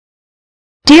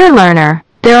Dear learner,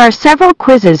 there are several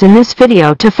quizzes in this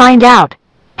video to find out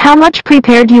how much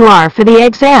prepared you are for the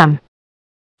exam.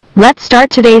 Let's start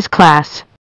today's class.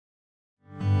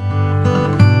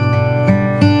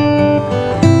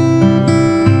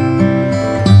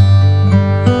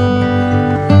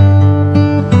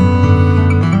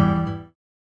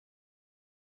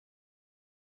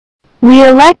 We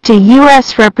elect a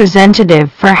U.S.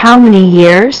 representative for how many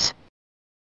years?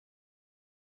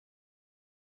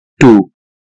 2.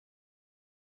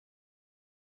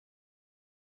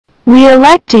 We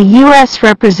elect a U.S.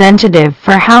 representative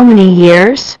for how many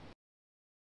years?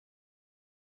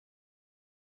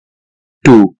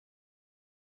 2.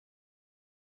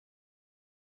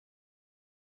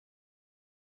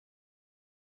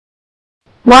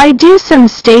 Why do some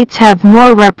states have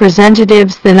more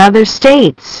representatives than other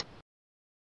states?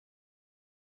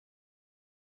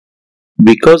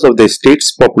 Because of the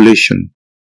state's population.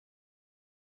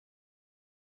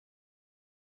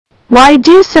 Why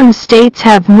do some states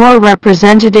have more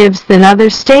representatives than other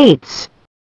states?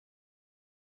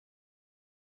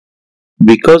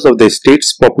 Because of the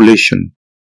state's population.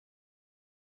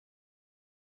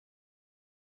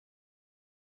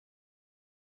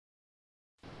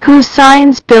 Who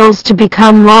signs bills to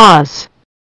become laws?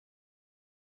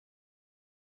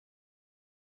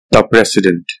 The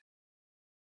President.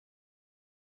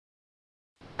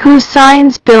 Who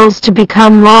signs bills to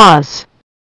become laws?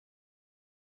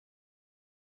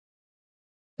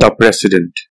 The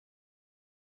President.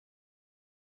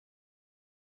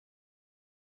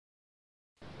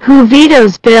 Who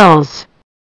vetoes bills?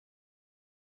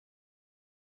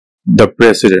 The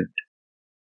President.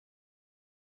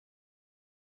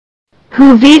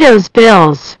 Who vetoes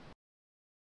bills?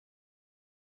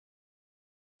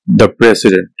 The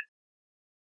President.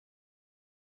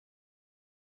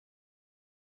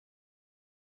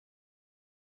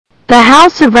 The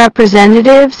House of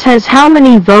Representatives has how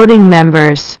many voting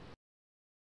members?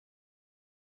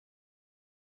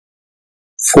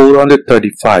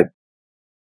 435.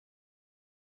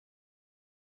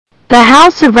 The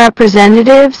House of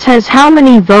Representatives has how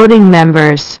many voting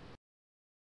members?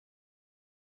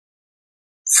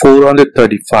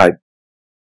 435.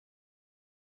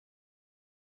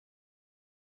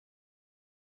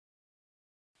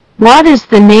 What is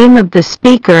the name of the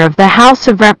Speaker of the House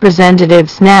of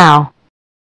Representatives now?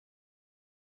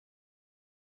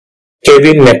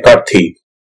 Kevin McCarthy.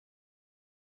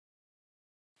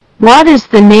 What is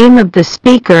the name of the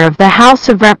Speaker of the House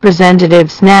of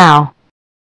Representatives now?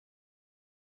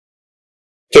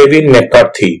 Kevin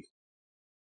McCarthy.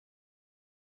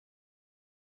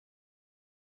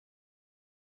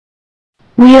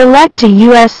 We elect a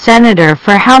U.S. Senator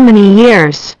for how many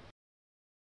years?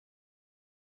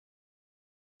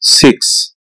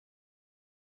 6.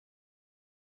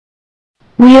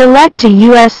 We elect a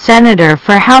U.S. Senator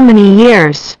for how many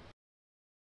years?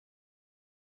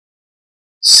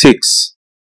 6.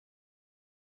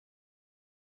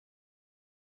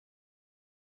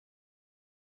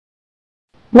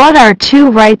 What are two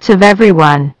rights of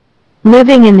everyone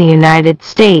living in the United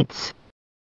States?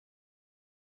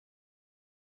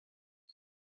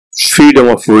 Freedom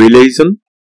of religion,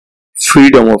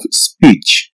 freedom of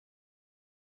speech.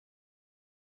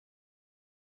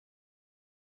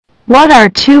 What are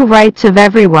two rights of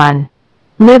everyone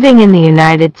living in the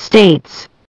United States?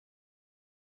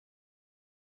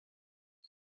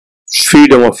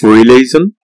 Freedom of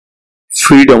religion,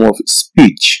 freedom of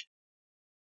speech.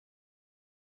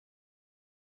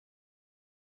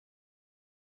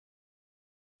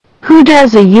 Who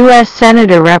does a U.S.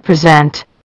 Senator represent?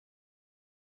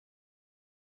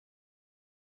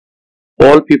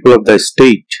 All people of the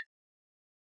state.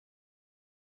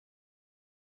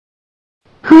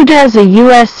 Who does a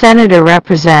U.S. Senator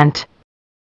represent?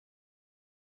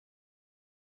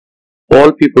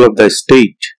 All people of the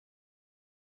state.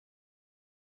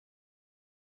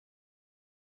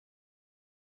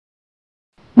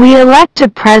 We elect a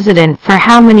president for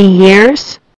how many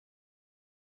years?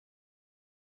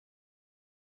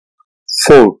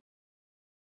 4.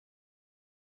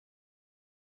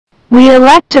 We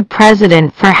elect a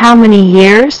president for how many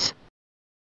years?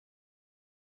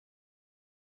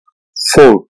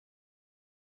 4.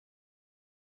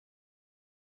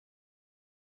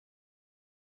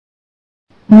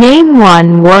 Name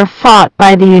one war fought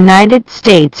by the United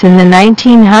States in the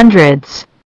 1900s.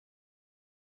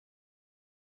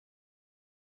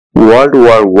 World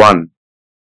War I.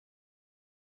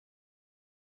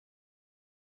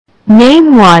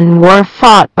 Name one war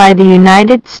fought by the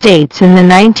United States in the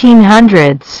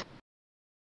 1900s.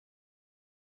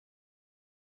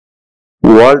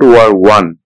 World War I.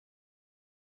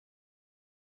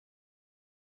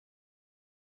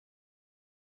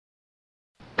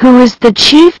 Who is the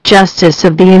Chief Justice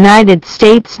of the United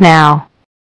States now?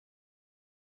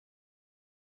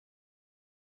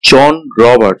 John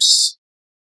Roberts.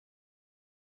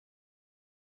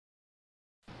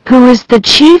 Who is the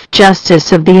Chief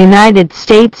Justice of the United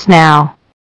States now?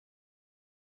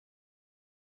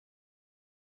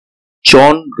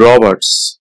 John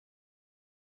Roberts.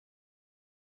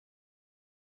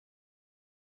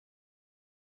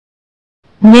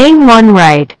 Name one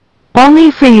right,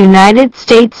 only for United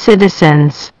States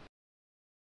citizens.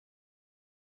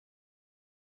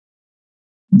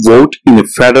 Vote in a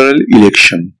federal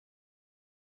election.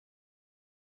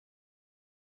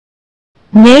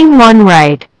 Name one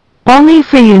right, only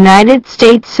for United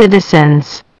States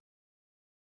citizens.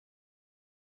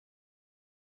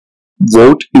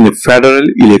 Vote in a federal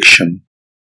election.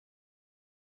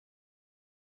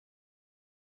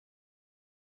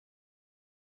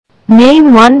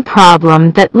 Name one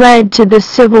problem that led to the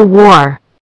Civil War.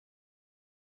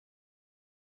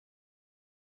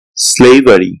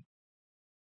 Slavery.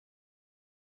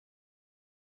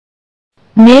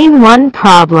 Name one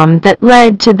problem that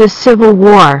led to the Civil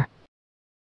War.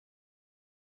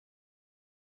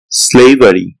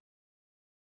 Slavery.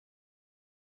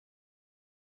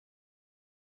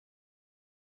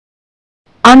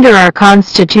 Under our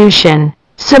Constitution,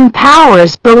 some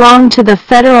powers belong to the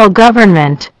federal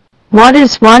government. What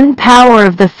is one power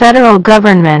of the federal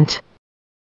government?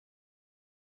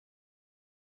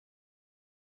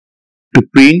 To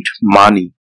print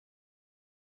money.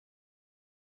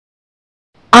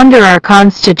 Under our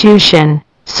Constitution,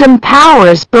 some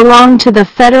powers belong to the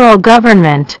federal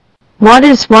government. What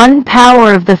is one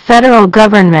power of the federal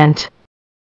government?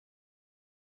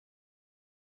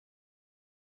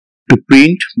 To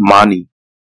print money.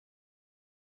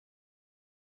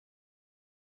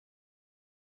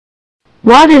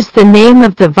 What is the name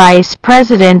of the Vice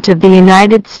President of the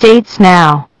United States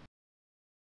now?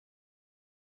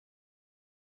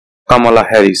 Kamala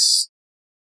Harris.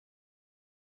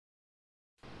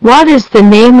 What is the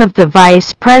name of the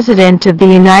Vice President of the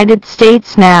United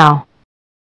States now?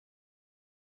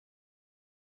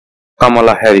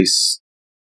 Kamala Harris.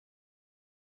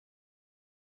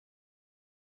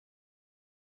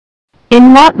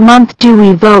 In what month do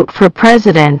we vote for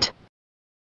president?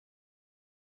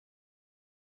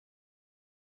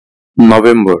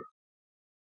 November.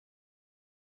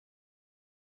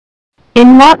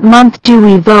 In what month do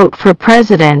we vote for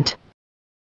president?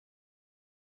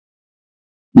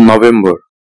 November.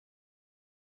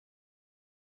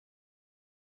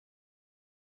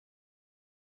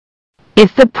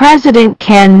 If the president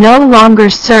can no longer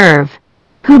serve,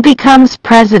 who becomes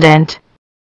president?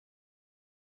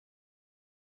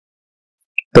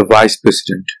 The Vice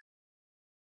President.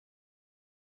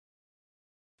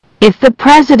 If the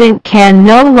president can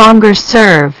no longer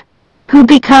serve, who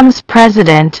becomes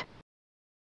president?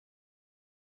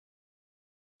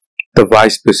 The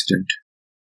Vice President.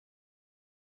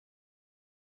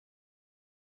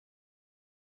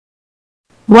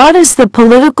 What is the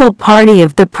political party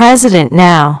of the president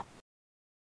now?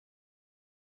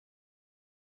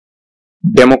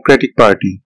 Democratic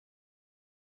Party.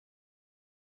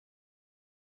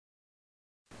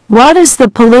 What is the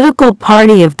political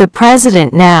party of the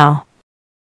president now?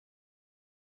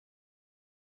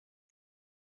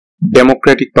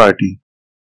 Democratic Party.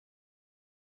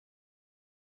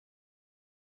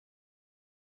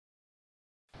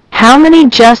 How many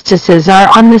justices are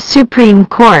on the Supreme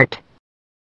Court?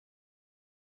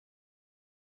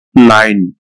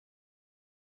 9.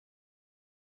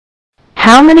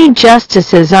 How many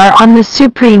justices are on the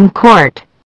Supreme Court?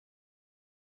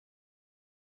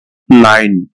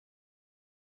 9.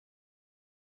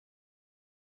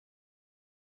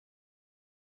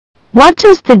 What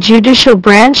does the judicial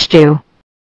branch do?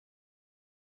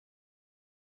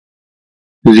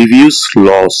 Reviews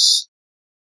laws.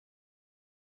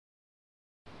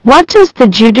 What does the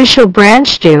judicial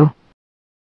branch do?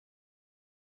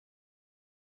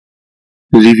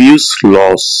 Reviews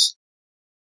laws.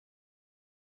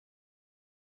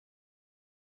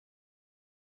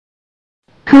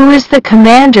 Who is the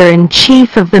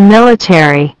commander-in-chief of the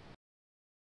military?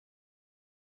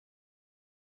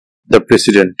 The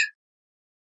President.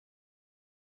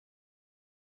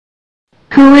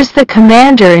 Who is the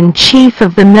commander-in-chief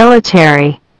of the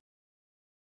military?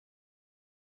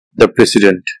 The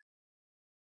President.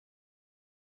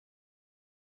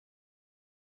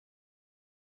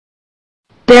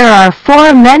 There are 4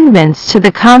 amendments to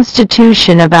the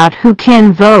Constitution about who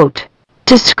can vote.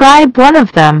 Describe one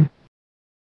of them.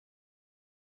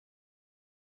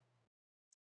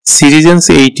 Citizens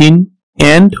 18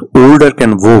 and older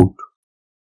can vote.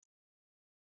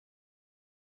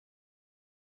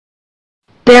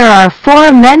 There are 4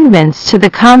 amendments to the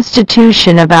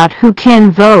Constitution about who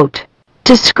can vote.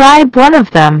 Describe one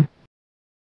of them.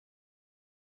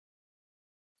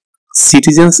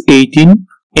 Citizens 18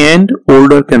 and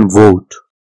older can vote.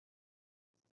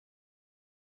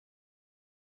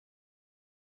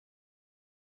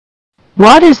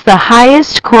 What is the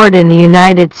highest court in the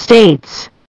United States?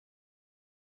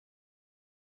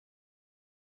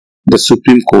 The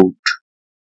Supreme Court.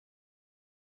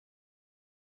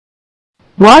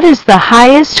 What is the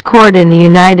highest court in the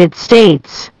United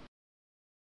States?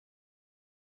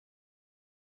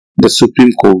 The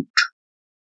Supreme Court.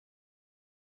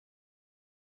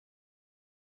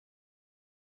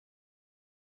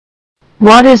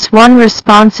 What is one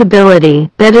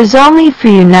responsibility that is only for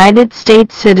United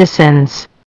States citizens?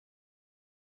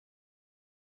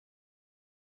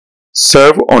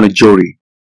 Serve on a jury.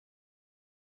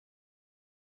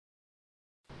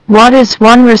 What is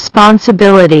one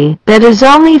responsibility that is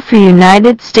only for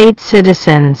United States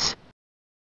citizens?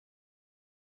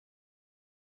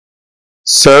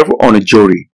 Serve on a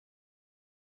jury.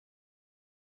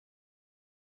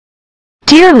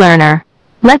 Dear learner,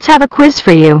 let's have a quiz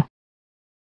for you.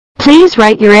 Please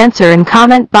write your answer in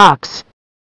comment box.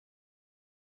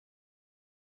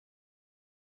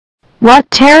 What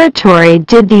territory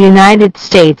did the United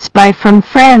States buy from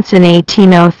France in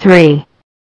 1803?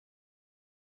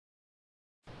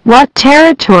 What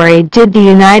territory did the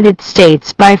United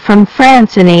States buy from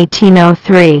France in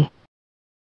 1803?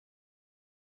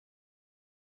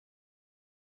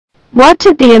 What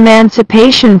did the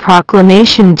Emancipation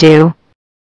Proclamation do?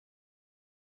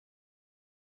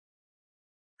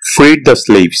 Freed the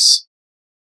slaves.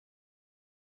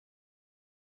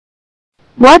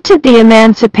 What did the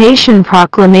Emancipation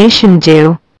Proclamation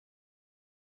do?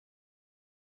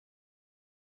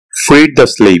 Freed the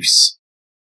slaves.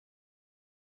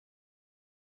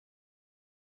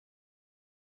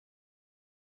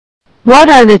 What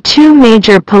are the 2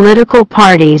 major political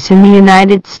parties in the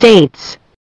United States?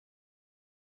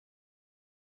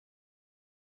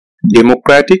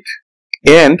 Democratic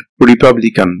and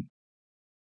Republican.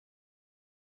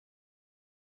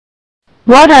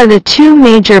 What are the 2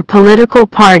 major political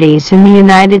parties in the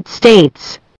United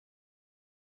States?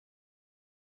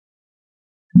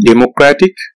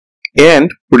 Democratic and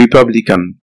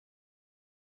Republican.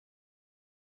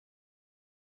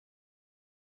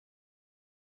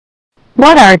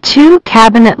 What are 2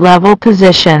 cabinet-level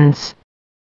positions?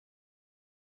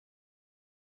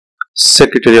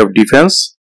 Secretary of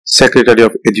Defense, Secretary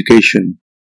of Education.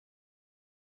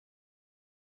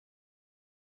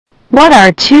 What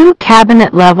are 2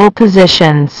 cabinet-level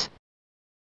positions?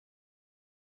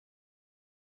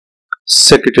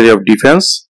 Secretary of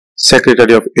Defense,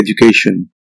 Secretary of Education.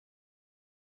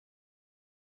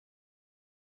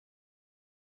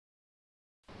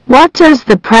 What does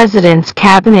the President's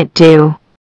cabinet do?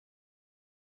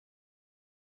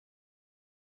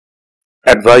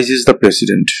 Advises the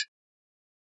President.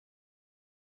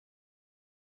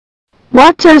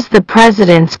 What does the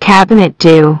President's cabinet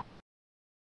do?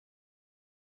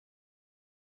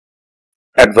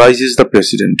 Advises the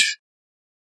President.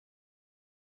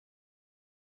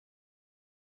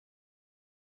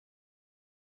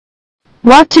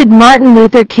 What did Martin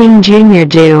Luther King Jr.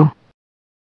 do?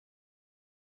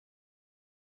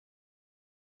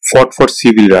 Fought for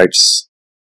civil rights.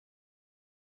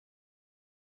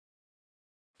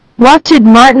 What did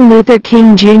Martin Luther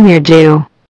King Jr. do?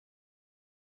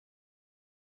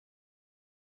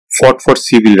 Fought for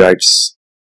civil rights.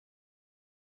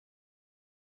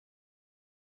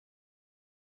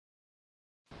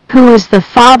 Who is the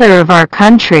father of our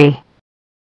country?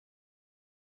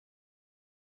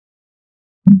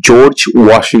 George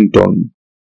Washington.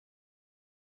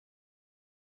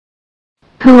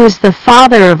 Who is the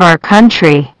father of our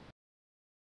country?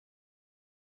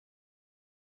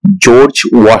 George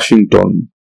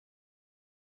Washington.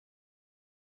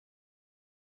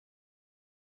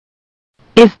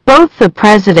 If both the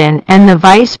President and the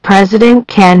Vice President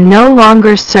can no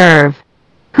longer serve,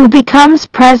 who becomes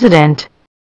President?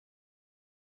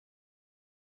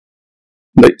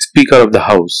 The Speaker of the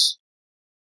House.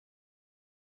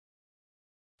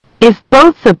 If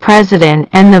both the President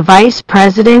and the Vice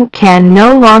President can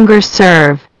no longer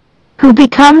serve, who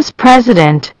becomes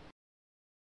President?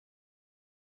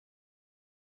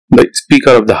 The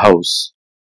Speaker of the House.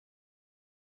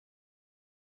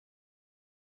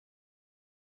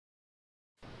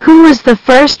 Who was the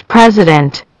first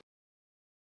President?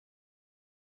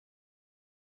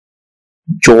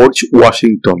 George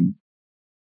Washington.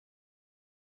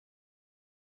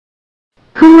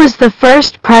 Who was the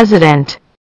first President?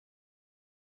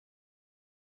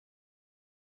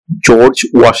 George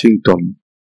Washington.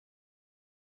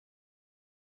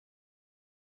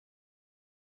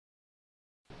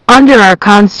 Under our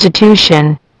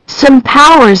Constitution, some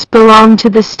powers belong to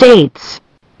the states.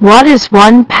 What is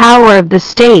one power of the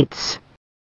states?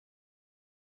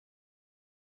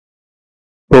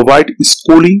 Provide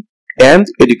schooling and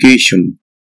education.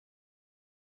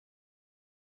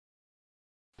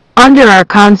 Under our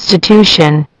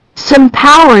Constitution, some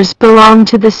powers belong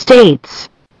to the states.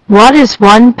 What is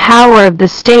one power of the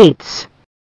states?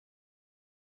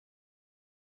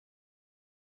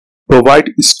 Provide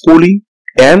schooling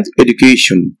and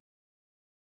education.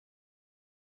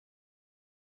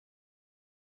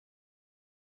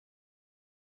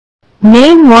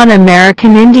 Name one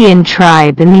American Indian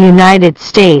tribe in the United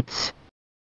States.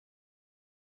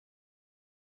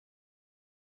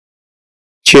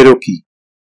 Cherokee.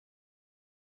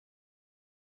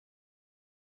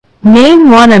 Name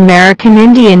one American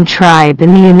Indian tribe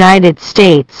in the United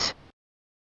States.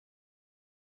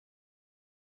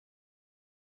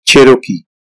 Cherokee.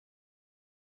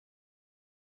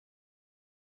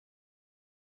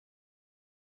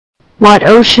 What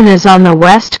ocean is on the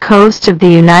west coast of the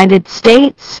United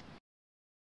States?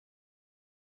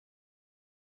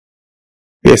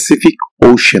 Pacific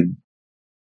Ocean.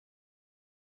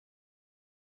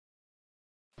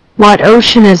 What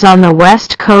ocean is on the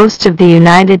west coast of the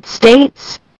United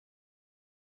States?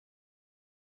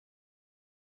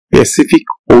 Pacific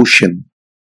Ocean.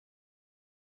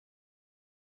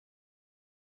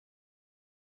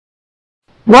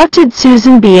 What did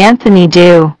Susan B. Anthony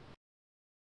do?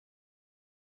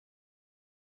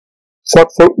 Fought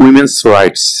for women's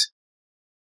rights.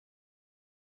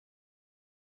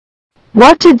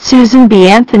 What did Susan B.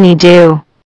 Anthony do?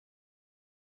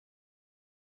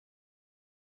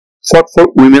 Fought for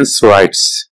women's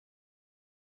rights.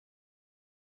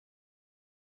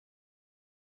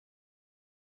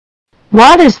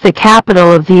 What is the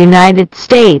capital of the United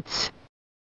States?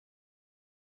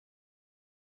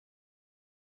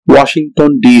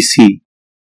 Washington, D.C.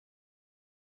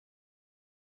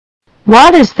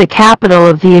 What is the capital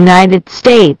of the United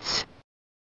States?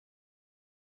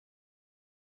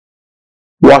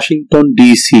 Washington,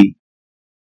 D.C.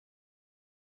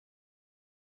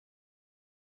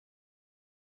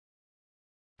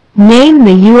 Name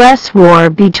the U.S. war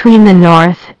between the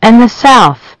North and the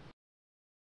South.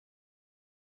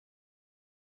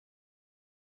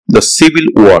 The Civil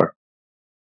War.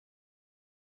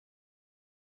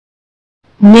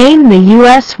 Name the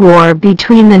U.S. war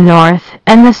between the North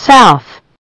and the South.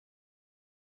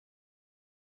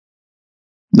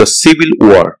 The Civil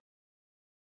War.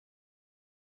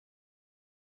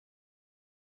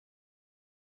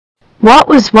 What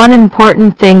was one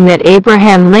important thing that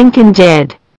Abraham Lincoln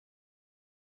did?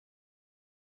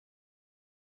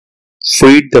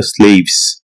 Freed the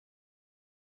slaves.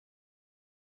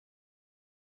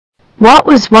 What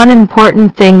was one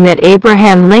important thing that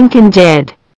Abraham Lincoln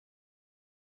did?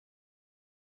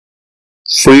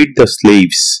 Freed the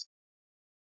slaves.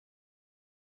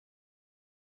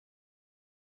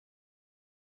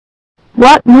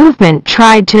 What movement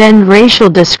tried to end racial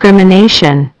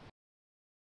discrimination?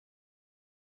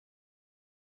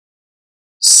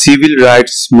 Civil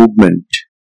Rights Movement.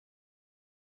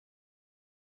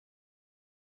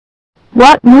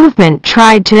 What movement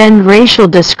tried to end racial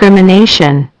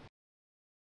discrimination?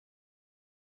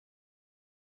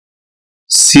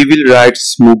 Civil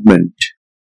Rights Movement.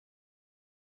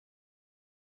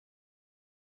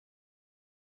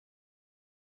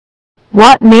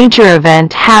 What major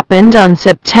event happened on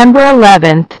September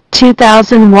 11,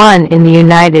 2001 in the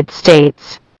United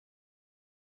States?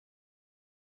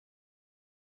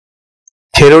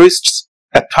 Terrorists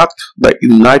attacked the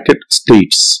United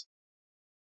States.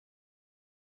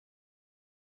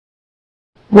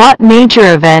 What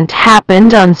major event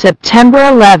happened on September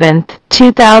 11,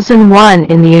 2001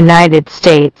 in the United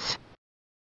States?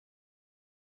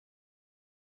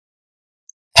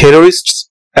 Terrorists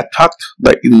attacked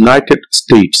the United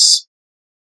States.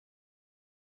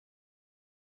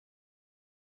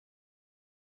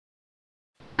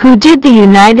 Who did the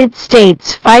United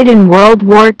States fight in World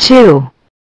War II?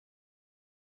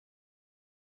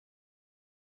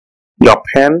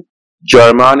 Japan,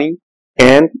 Germany,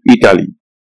 and Italy.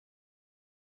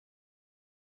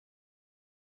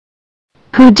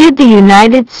 Who did the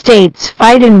United States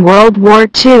fight in World War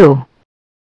II?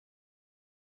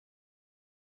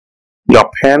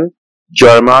 Japan,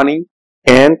 Germany,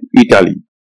 and Italy.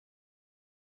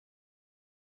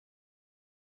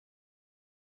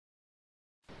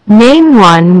 Name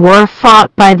one war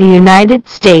fought by the United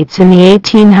States in the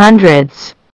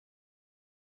 1800s.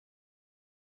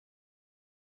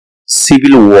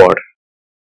 Civil War.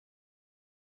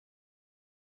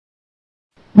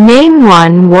 Name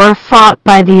one war fought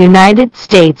by the United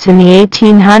States in the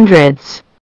 1800s.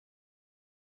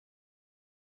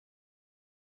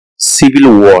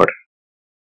 Civil War.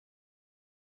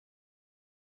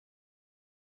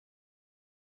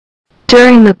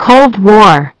 During the Cold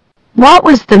War, what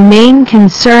was the main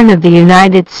concern of the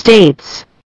United States?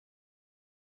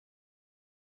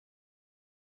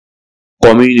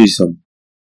 Communism.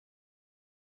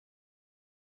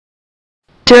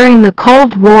 During the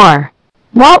Cold War,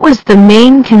 what was the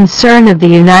main concern of the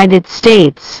United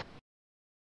States?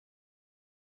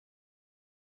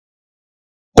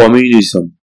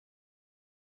 Communism.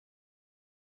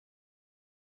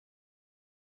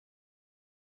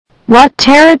 What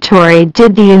territory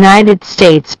did the United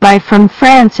States buy from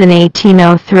France in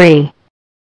 1803?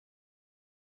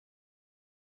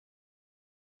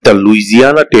 The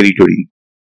Louisiana Territory.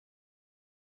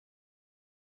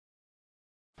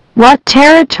 What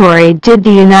territory did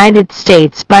the United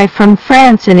States buy from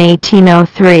France in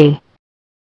 1803?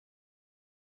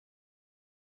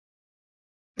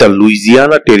 The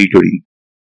Louisiana Territory.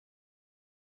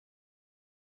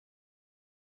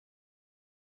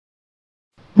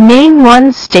 Name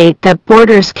one state that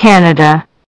borders Canada.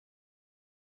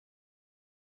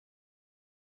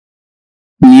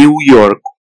 New York.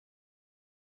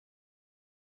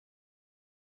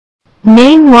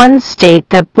 Name one state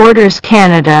that borders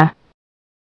Canada.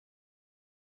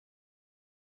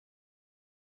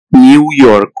 New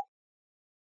York.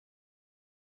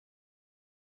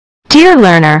 Dear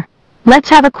learner, let's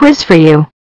have a quiz for you.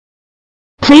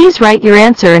 Please write your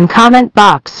answer in comment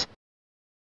box.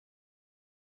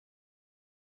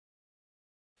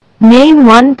 Name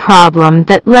one problem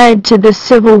that led to the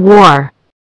Civil War.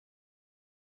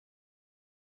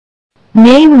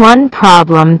 Name one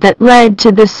problem that led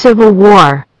to the Civil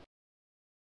War.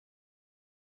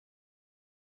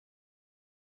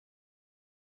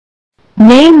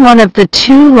 Name one of the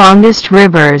two longest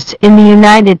rivers in the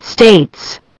United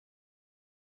States.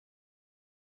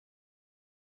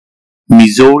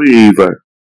 Missouri River.